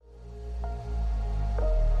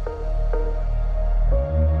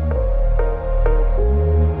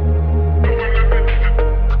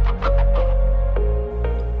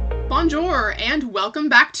and welcome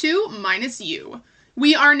back to Minus You.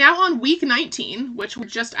 We are now on week 19, which we're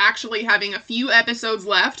just actually having a few episodes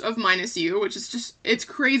left of Minus You, which is just, it's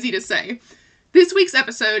crazy to say. This week's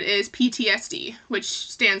episode is PTSD, which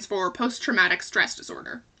stands for Post-Traumatic Stress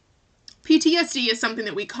Disorder. PTSD is something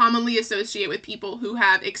that we commonly associate with people who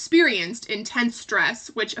have experienced intense stress,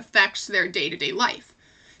 which affects their day-to-day life.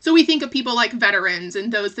 So we think of people like veterans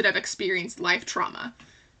and those that have experienced life trauma.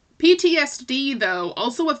 PTSD, though,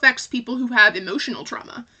 also affects people who have emotional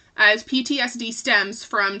trauma, as PTSD stems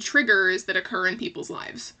from triggers that occur in people's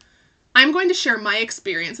lives. I'm going to share my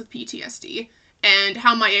experience with PTSD, and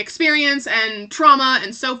how my experience and trauma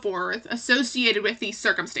and so forth associated with these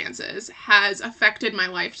circumstances has affected my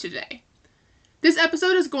life today. This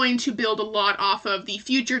episode is going to build a lot off of the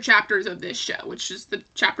future chapters of this show, which is the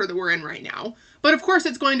chapter that we're in right now. But of course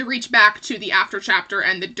it's going to reach back to the after chapter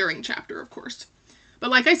and the during chapter, of course. But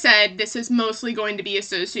like I said, this is mostly going to be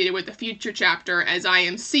associated with the future chapter as I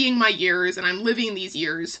am seeing my years and I'm living these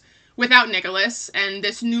years without Nicholas and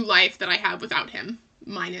this new life that I have without him,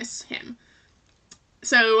 minus him.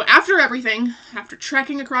 So after everything, after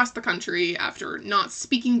trekking across the country, after not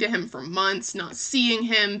speaking to him for months, not seeing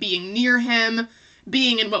him, being near him,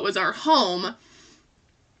 being in what was our home,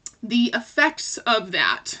 the effects of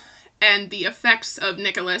that and the effects of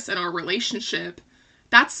Nicholas and our relationship,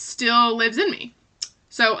 that still lives in me.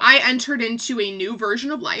 So I entered into a new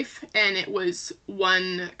version of life, and it was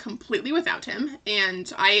one completely without him,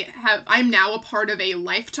 and I'm now a part of a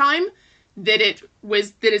lifetime that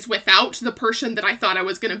is without the person that I thought I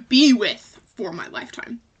was going to be with for my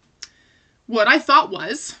lifetime. What I thought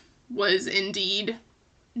was indeed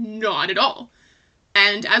not at all.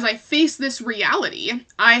 And as I face this reality,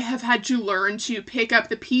 I have had to learn to pick up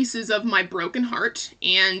the pieces of my broken heart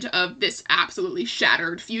and of this absolutely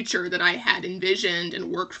shattered future that I had envisioned and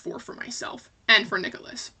worked for myself and for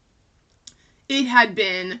Nicholas. It had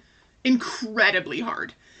been incredibly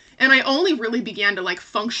hard. And I only really began to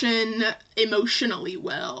function emotionally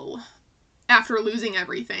well after losing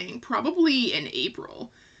everything, probably in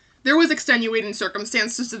April. There was extenuating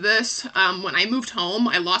circumstances to this. When I moved home,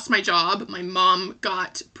 I lost my job. My mom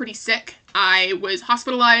got pretty sick. I was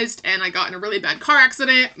hospitalized and I got in a really bad car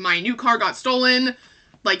accident. My new car got stolen.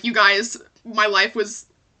 You guys, my life was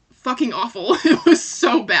fucking awful. It was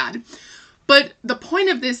so bad. But the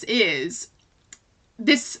point of this is,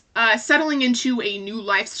 this settling into a new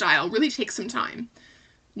lifestyle really takes some time.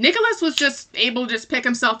 Nicholas was just able to just pick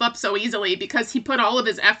himself up so easily because he put all of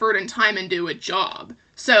his effort and time into a job.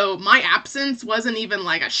 So my absence wasn't even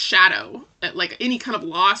a shadow, any kind of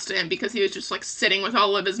loss to him because he was just sitting with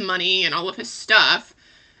all of his money and all of his stuff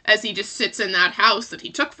as he just sits in that house that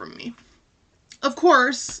he took from me. Of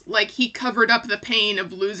course, he covered up the pain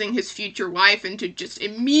of losing his future wife into just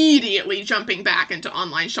immediately jumping back into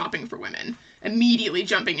online shopping for women. Immediately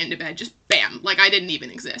jumping into bed, just bam, I didn't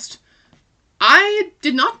even exist. I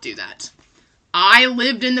did not do that. I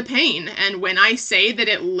lived in the pain, and when I say that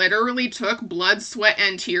it literally took blood, sweat,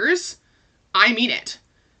 and tears, I mean it.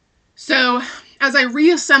 So, as I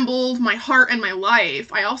reassembled my heart and my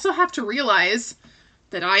life, I also have to realize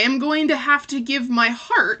that I am going to have to give my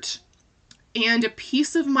heart and a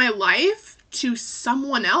piece of my life to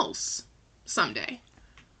someone else someday.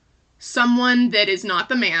 Someone that is not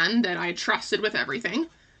the man that I trusted with everything.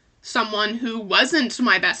 Someone who wasn't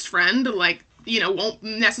my best friend, won't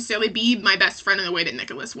necessarily be my best friend in the way that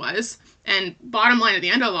Nicholas was. And bottom line at the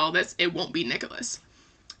end of all this, it won't be Nicholas.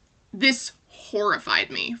 This horrified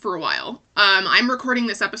me for a while. I'm recording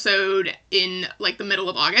this episode in, the middle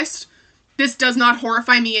of August. This does not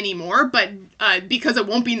horrify me anymore, but because it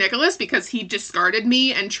won't be Nicholas, because he discarded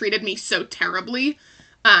me and treated me so terribly,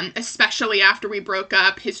 especially after we broke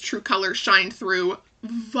up, his true colors shined through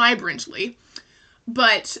vibrantly.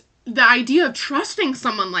 But the idea of trusting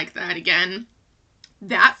someone like that again,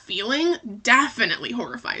 that feeling definitely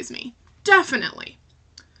horrifies me. Definitely.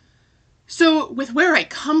 So with where I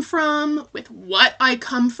come from, with what I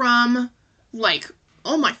come from,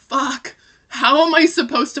 oh my fuck, how am I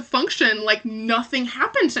supposed to function like nothing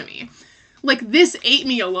happened to me? This ate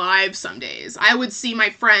me alive some days. I would see my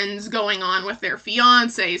friends going on with their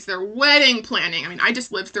fiancés, their wedding planning. I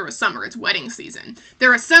just lived through a summer. It's wedding season.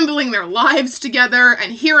 They're assembling their lives together,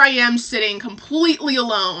 and here I am sitting completely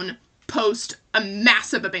alone post a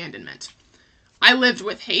massive abandonment. I lived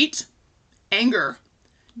with hate, anger,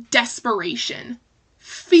 desperation,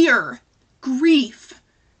 fear, grief,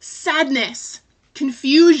 sadness,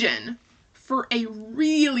 confusion for a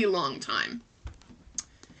really long time.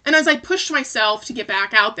 And as I pushed myself to get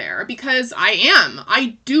back out there, because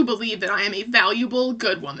I do believe that I am a valuable,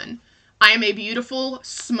 good woman. I am a beautiful,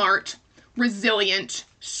 smart, resilient,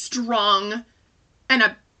 strong, and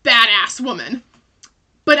a badass woman.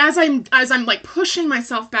 But as I'm like pushing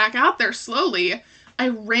myself back out there slowly, I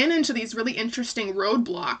ran into these really interesting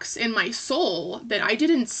roadblocks in my soul that I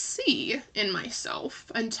didn't see in myself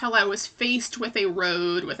until I was faced with a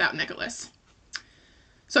road without Nicholas.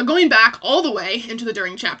 So going back all the way into the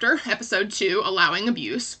During chapter, episode 2, Allowing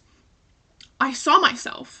Abuse, I saw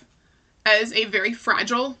myself as a very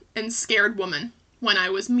fragile and scared woman when I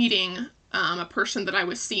was meeting a person that I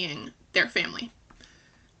was seeing, their family.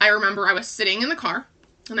 I remember I was sitting in the car,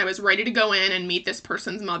 and I was ready to go in and meet this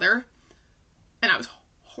person's mother, and I was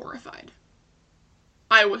horrified.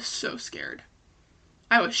 I was so scared.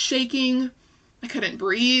 I was shaking. I couldn't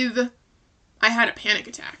breathe. I had a panic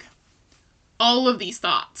attack. All of these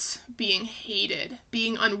thoughts, being hated,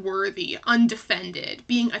 being unworthy, undefended,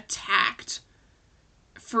 being attacked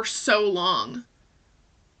for so long.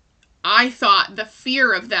 I thought the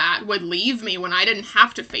fear of that would leave me when I didn't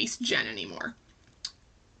have to face Jen anymore.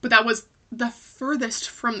 But that was the furthest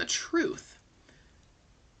from the truth.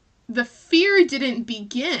 The fear didn't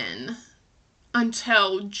begin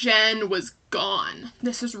until Jen was gone.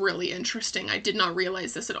 This is really interesting. I did not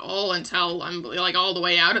realize this at all until I'm like all the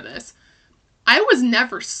way out of this. I was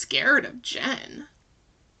never scared of Jen.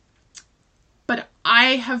 But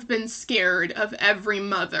I have been scared of every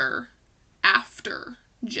mother after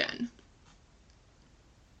Jen.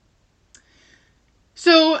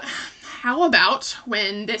 So, how about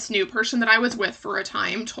when this new person that I was with for a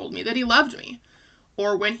time told me that he loved me?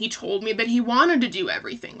 Or when he told me that he wanted to do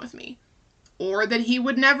everything with me? Or that he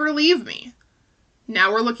would never leave me?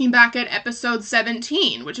 Now we're looking back at episode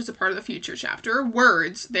 17, which is a part of the future chapter,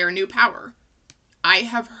 Words, Their New Power. I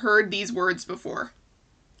have heard these words before.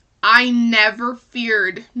 I never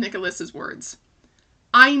feared Nicholas's words.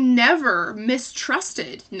 I never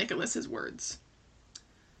mistrusted Nicholas's words.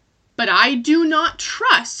 But I do not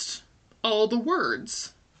trust all the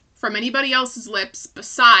words from anybody else's lips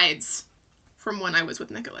besides from when I was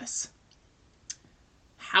with Nicholas.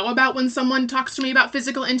 How about when someone talks to me about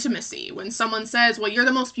physical intimacy? When someone says, well, you're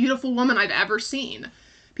the most beautiful woman I've ever seen.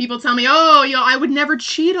 People tell me, oh, I would never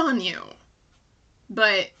cheat on you.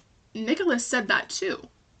 But Nicholas said that too.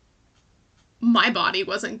 My body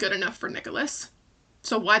wasn't good enough for Nicholas.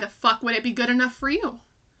 So why the fuck would it be good enough for you?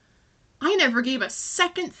 I never gave a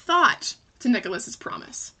second thought to Nicholas's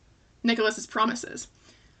promises.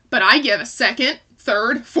 But I give a second,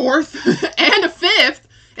 third, fourth, and a fifth,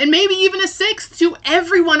 and maybe even a sixth to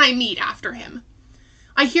everyone I meet after him.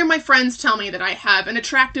 I hear my friends tell me that I have an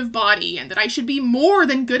attractive body and that I should be more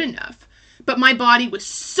than good enough. But my body was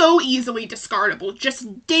so easily discardable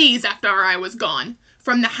just days after I was gone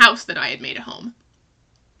from the house that I had made a home.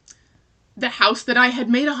 The house that I had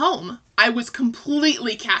made a home, I was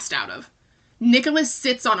completely cast out of. Nicholas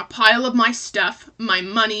sits on a pile of my stuff, my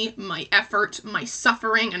money, my effort, my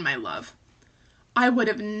suffering, and my love. I would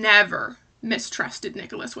have never mistrusted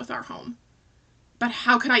Nicholas with our home. But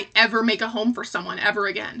how could I ever make a home for someone ever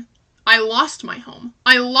again? I lost my home.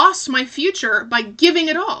 I lost my future by giving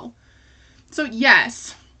it all. So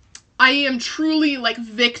yes, I am truly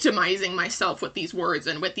victimizing myself with these words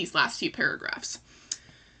and with these last few paragraphs.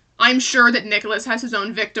 I'm sure that Nicholas has his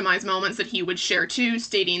own victimized moments that he would share too,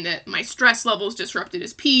 stating that my stress levels disrupted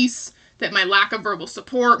his peace, that my lack of verbal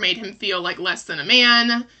support made him feel like less than a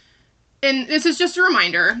man. And this is just a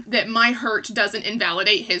reminder that my hurt doesn't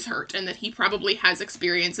invalidate his hurt, and that he probably has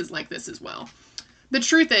experiences like this as well. The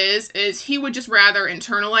truth is he would just rather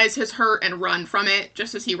internalize his hurt and run from it,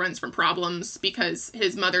 just as he runs from problems, because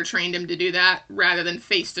his mother trained him to do that, rather than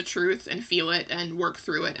face the truth and feel it and work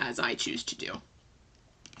through it as I choose to do.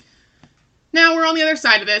 Now we're on the other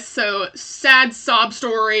side of this, so sad sob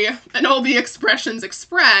story and all the expressions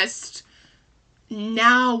expressed.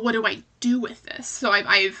 Now what do I do with this? So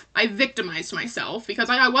I've victimized myself because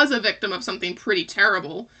I was a victim of something pretty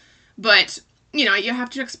terrible, but you have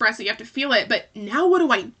to express it, you have to feel it, but now what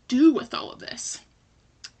do I do with all of this?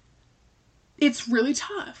 It's really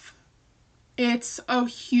tough. It's a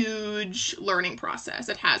huge learning process.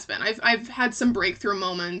 It has been. I've had some breakthrough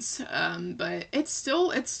moments, but it's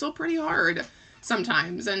still pretty hard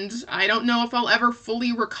sometimes, and I don't know if I'll ever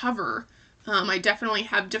fully recover. I definitely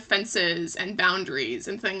have defenses and boundaries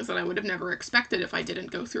and things that I would have never expected if I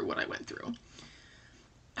didn't go through what I went through.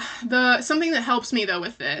 Something that helps me though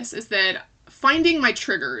with this is that finding my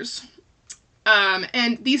triggers,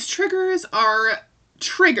 and these triggers are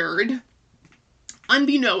triggered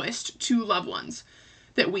unbeknownst to loved ones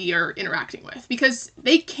that we are interacting with, because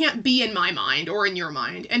they can't be in my mind or in your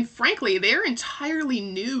mind, and frankly, they're entirely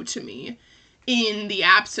new to me in the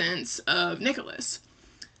absence of Nicholas.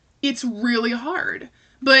 It's really hard,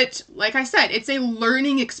 But like I said, it's a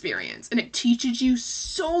learning experience, and it teaches you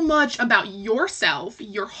so much about yourself,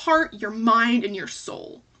 your heart, your mind, and your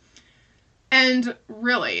soul. And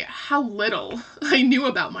really, how little I knew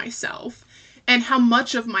about myself, and how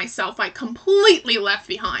much of myself I completely left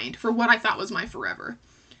behind for what I thought was my forever.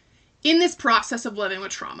 In this process of living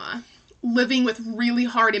with trauma, living with really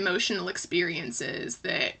hard emotional experiences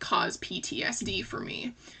that cause PTSD for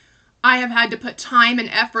me, I have had to put time and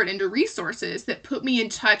effort into resources that put me in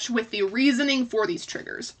touch with the reasoning for these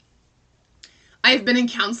triggers. I have been in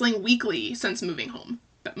counseling weekly since moving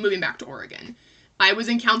back to Oregon. I was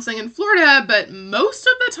in counseling in Florida, but most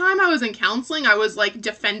of the time I was in counseling, I was like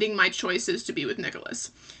defending my choices to be with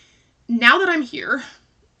Nicholas. Now that I'm here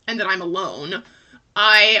and that I'm alone,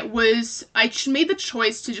 I made the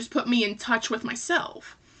choice to just put me in touch with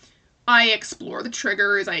myself. I explore the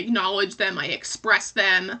triggers, I acknowledge them, I express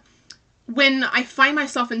them. When I find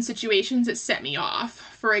myself in situations that set me off,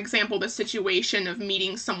 for example, the situation of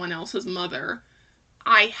meeting someone else's mother,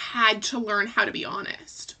 I had to learn how to be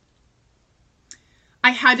honest.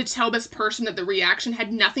 I had to tell this person that the reaction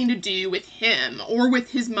had nothing to do with him or with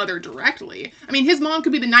his mother directly. I mean, his mom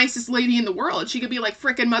could be the nicest lady in the world. She could be like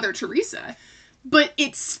frickin' Mother Teresa. But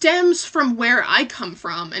it stems from where I come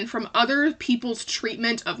from and from other people's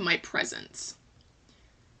treatment of my presence.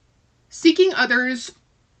 Speaking of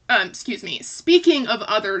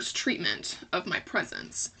others' treatment of my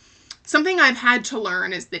presence, something I've had to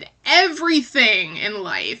learn is that everything in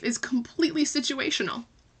life is completely situational.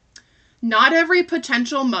 Not every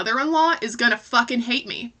potential mother-in-law is gonna fucking hate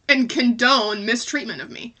me and condone mistreatment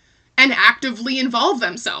of me and actively involve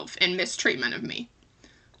themselves in mistreatment of me.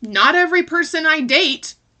 Not every person I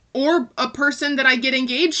date or a person that I get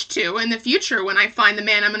engaged to in the future when I find the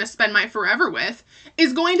man I'm going to spend my forever with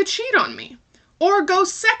is going to cheat on me or go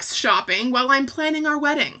sex shopping while I'm planning our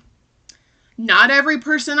wedding. Not every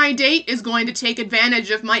person I date is going to take advantage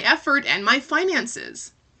of my effort and my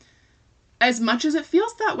finances. As much as it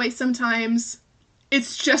feels that way sometimes,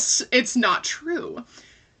 it's not true.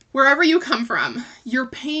 Wherever you come from, your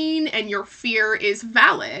pain and your fear is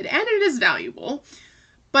valid and it is valuable.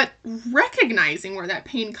 But recognizing where that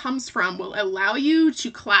pain comes from will allow you to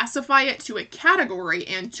classify it to a category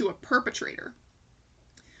and to a perpetrator.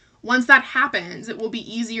 Once that happens, it will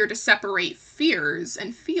be easier to separate fears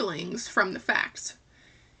and feelings from the facts.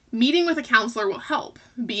 Meeting with a counselor will help.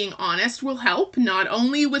 Being honest will help, not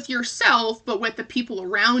only with yourself, but with the people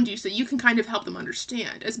around you, so you can kind of help them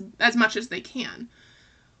understand as much as they can.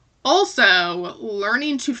 Also,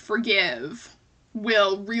 learning to forgive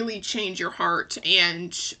will really change your heart,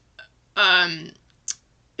 and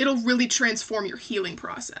it'll really transform your healing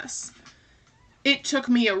process. It took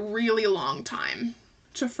me a really long time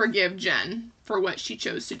to forgive Jen for what she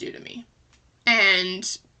chose to do to me,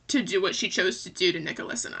 and to do what she chose to do to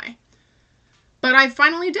Nicholas and I. But I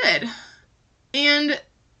finally did. And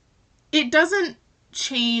it doesn't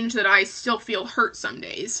change that I still feel hurt some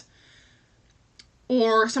days,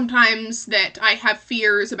 or sometimes that I have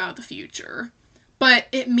fears about the future. But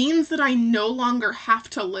it means that I no longer have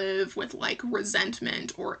to live with, like,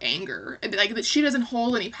 resentment or anger. Like, that she doesn't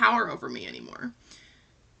hold any power over me anymore.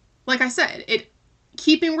 Like I said,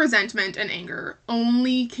 keeping resentment and anger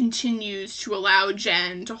only continues to allow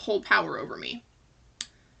Jen to hold power over me.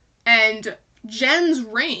 And Jen's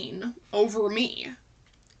reign over me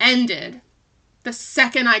ended the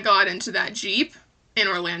second I got into that Jeep in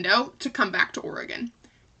Orlando to come back to Oregon.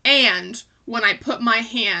 And when I put my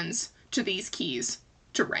hands to these keys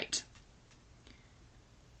to write.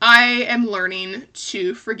 I am learning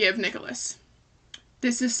to forgive Nicholas.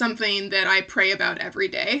 This is something that I pray about every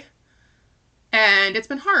day, and it's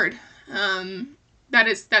been hard.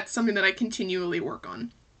 That's something that I continually work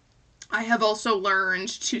on. I have also learned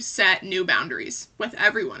to set new boundaries with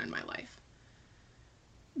everyone in my life.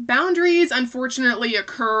 Boundaries, unfortunately,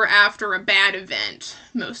 occur after a bad event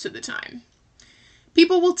most of the time.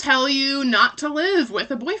 People will tell you not to live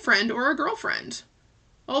with a boyfriend or a girlfriend.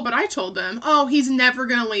 Oh, but I told them, he's never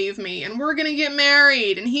gonna leave me, and we're gonna get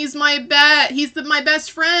married, and he's my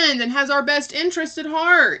best friend, and has our best interest at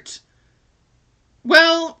heart.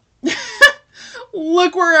 Well,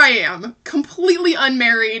 look where I am, completely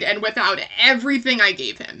unmarried and without everything I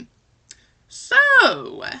gave him.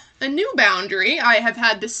 So, a new boundary I have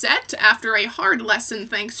had to set after a hard lesson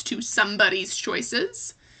thanks to somebody's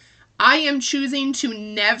choices. I am choosing to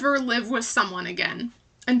never live with someone again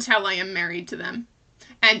until I am married to them.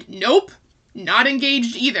 And nope, not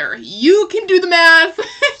engaged either. You can do the math.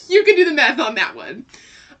 You can do the math on that one.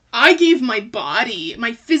 I gave my body,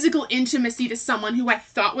 my physical intimacy to someone who I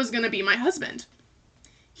thought was going to be my husband.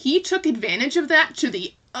 He took advantage of that to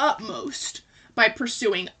the utmost by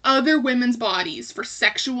pursuing other women's bodies for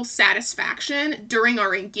sexual satisfaction during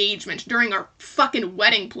our engagement, during our fucking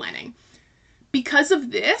wedding planning. Because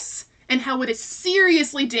of this, and how it has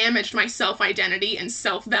seriously damaged my self-identity and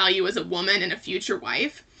self-value as a woman and a future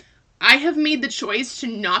wife, I have made the choice to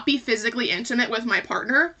not be physically intimate with my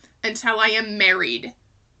partner until I am married.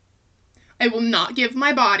 I will not give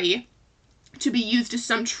my body to be used as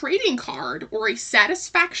some trading card or a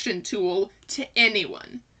satisfaction tool to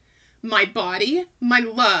anyone. My body, my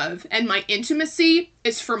love, and my intimacy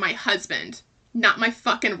is for my husband, not my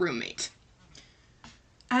fucking roommate.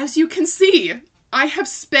 As you can see, I have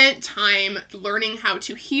spent time learning how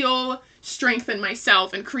to heal, strengthen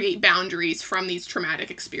myself, and create boundaries from these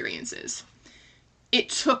traumatic experiences. It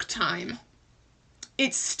took time.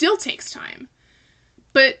 It still takes time.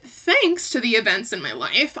 But thanks to the events in my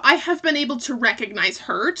life, I have been able to recognize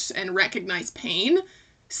hurt and recognize pain,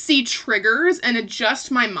 see triggers, and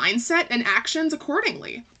adjust my mindset and actions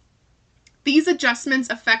accordingly. These adjustments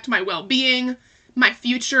affect my well-being, my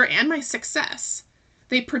future, and my success.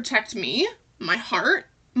 They protect me, my heart,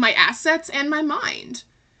 my assets, and my mind.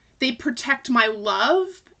 They protect my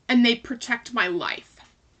love, and they protect my life.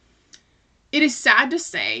 It is sad to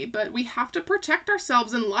say, but we have to protect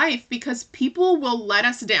ourselves in life because people will let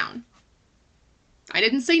us down. I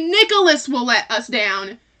didn't say Nicholas will let us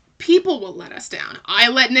down. People will let us down. I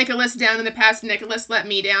let Nicholas down in the past. Nicholas let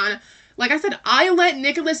me down. Like I said, I let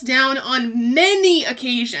Nicholas down on many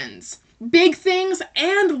occasions. Big things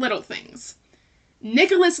and little things.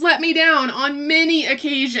 Nicholas let me down on many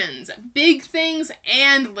occasions. Big things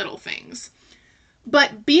and little things.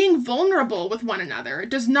 But being vulnerable with one another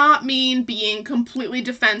does not mean being completely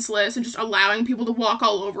defenseless and just allowing people to walk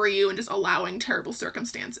all over you and just allowing terrible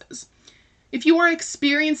circumstances. If you are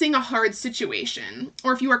experiencing a hard situation,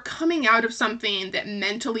 or if you are coming out of something that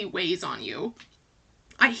mentally weighs on you,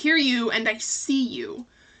 I hear you and I see you.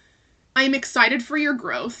 I am excited for your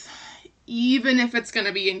growth, even if it's going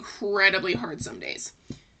to be incredibly hard some days.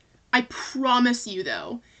 I promise you,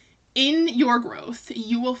 though, in your growth,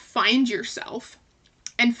 you will find yourself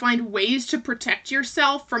and find ways to protect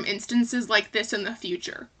yourself from instances like this in the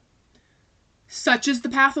future. Such is the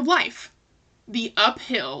path of life. The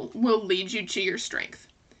uphill will lead you to your strength.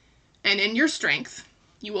 And in your strength,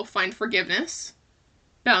 you will find forgiveness,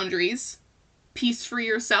 boundaries, peace for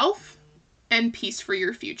yourself, and peace for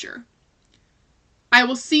your future. I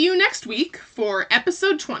will see you next week for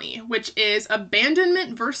episode 20, which is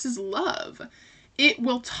abandonment versus love. It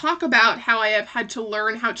will talk about how I have had to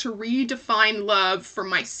learn how to redefine love for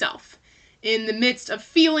myself in the midst of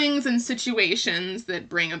feelings and situations that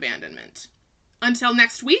bring abandonment. Until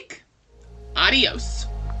next week, adios.